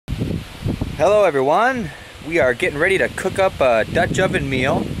Hello everyone, we are getting ready to cook up a Dutch oven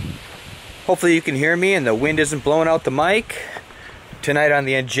meal. Hopefully you can hear me and the wind isn't blowing out the mic. Tonight on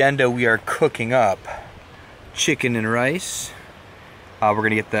the agenda we are cooking up chicken and rice. We're going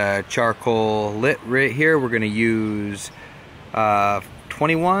to get the charcoal lit right here. We're going to use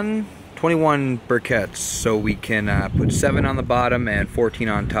 21 briquettes, so we can put 7 on the bottom and 14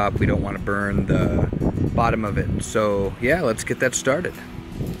 on top. We don't want to burn the bottom of it. So yeah, let's get that started.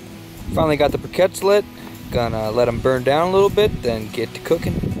 Finally got the briquettes lit. Gonna let them burn down a little bit, then get to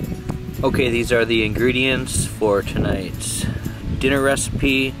cooking. Okay, these are the ingredients for tonight's dinner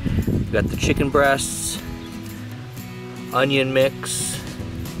recipe. We've got the chicken breasts, onion mix.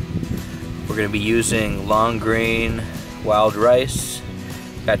 We're gonna be using long grain wild rice.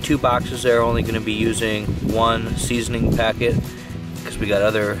 Got 2 boxes there, only gonna be using 1 seasoning packet because we got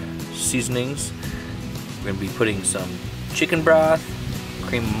other seasonings. We're gonna be putting some chicken broth,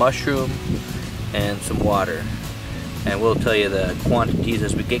 cream of mushroom, and some water. And we'll tell you the quantities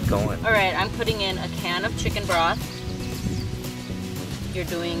as we get going. Alright, I'm putting in a can of chicken broth. You're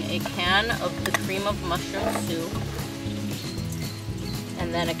doing a can of the cream of mushroom soup.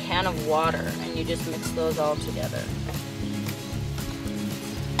 And then a can of water. And you just mix those all together.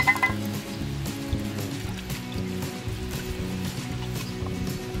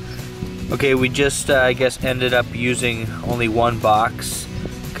 Okay, we just, I guess, ended up using only 1 box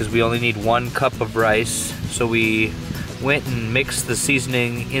because we only need 1 cup of rice. So we went and mixed the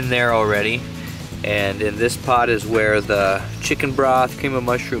seasoning in there already. And in this pot is where the chicken broth, cream of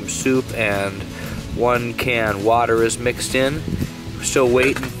mushroom soup, and 1 can water is mixed in. We're still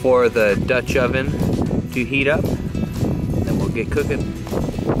waiting for the Dutch oven to heat up. Then we'll get cooking.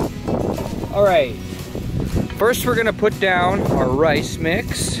 Alright, first we're gonna put down our rice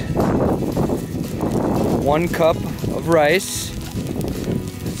mix. 1 cup of rice.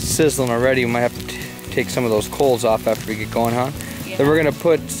 It's sizzling already. We might have to take some of those coals off after we get going, huh? Yeah. Then we're gonna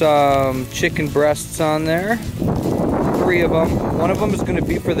put some chicken breasts on there. 3 of them. 1 of them is gonna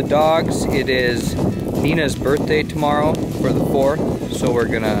be for the dogs. It is Nina's birthday tomorrow for the 4th, so we're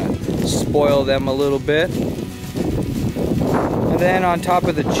gonna spoil them a little bit. And then on top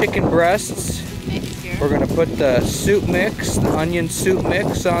of the chicken breasts, we're gonna put the soup mix, the onion soup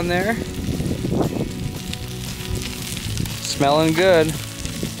mix on there. Smelling good.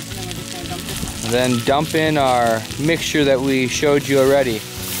 And then dump in our mixture that we showed you already.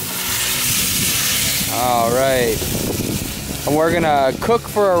 Alright. And we're gonna cook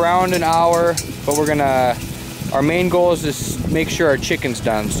for around an hour, but our main goal is to make sure our chicken's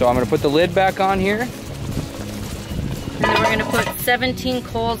done. So I'm gonna put the lid back on here. And then we're gonna put 17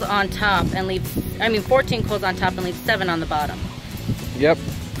 coals on top and 14 coals on top and leave 7 on the bottom. Yep.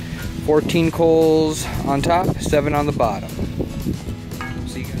 14 coals on top, 7 on the bottom.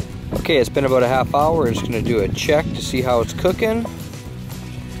 Okay, it's been about a half hour. We're just gonna do a check to see how it's cooking.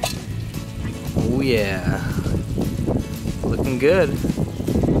 Oh yeah, looking good.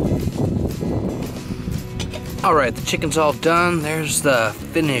 All right, the chicken's all done. There's the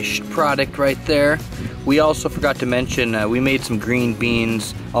finished product right there. We also forgot to mention, we made some green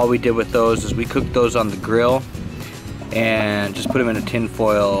beans. All we did with those is we cooked those on the grill and just put them in a tin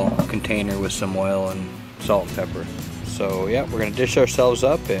foil container with some oil and salt and pepper. So yeah, we're gonna dish ourselves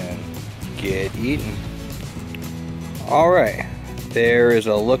up and get eating. Alright, there is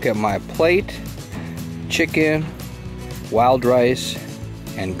a look at my plate. Chicken, wild rice,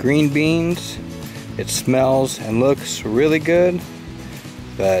 and green beans. It smells and looks really good,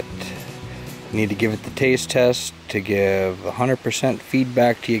 but I need to give it the taste test to give 100%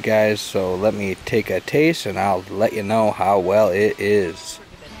 feedback to you guys. So let me take a taste and I'll let you know how well it is.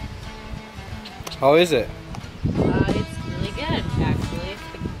 How is it? It's really good, actually.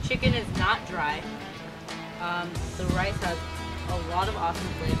 The chicken is not dry. The rice has a lot of awesome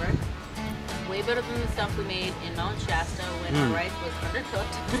flavor. Way better than the stuff we made in Mount Shasta when our rice was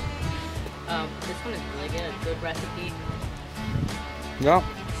undercooked. This one is really good. Good recipe. Yeah.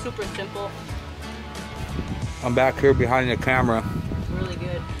 Super simple. I'm back here behind the camera. Really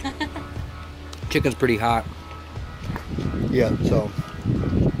good. Chicken's pretty hot. Yeah, so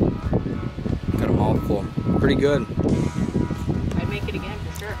got a mouthful. Pretty good. I'd make it again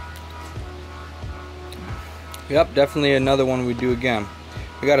for sure. Yep, definitely another one we do again.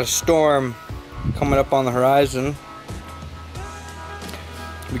 We got a storm coming up on the horizon.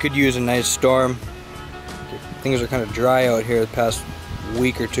 We could use a nice storm. Things are kind of dry out here the past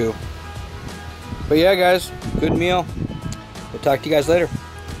week or 2. But yeah guys, good meal. We'll talk to you guys later.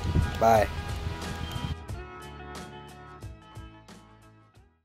 Bye.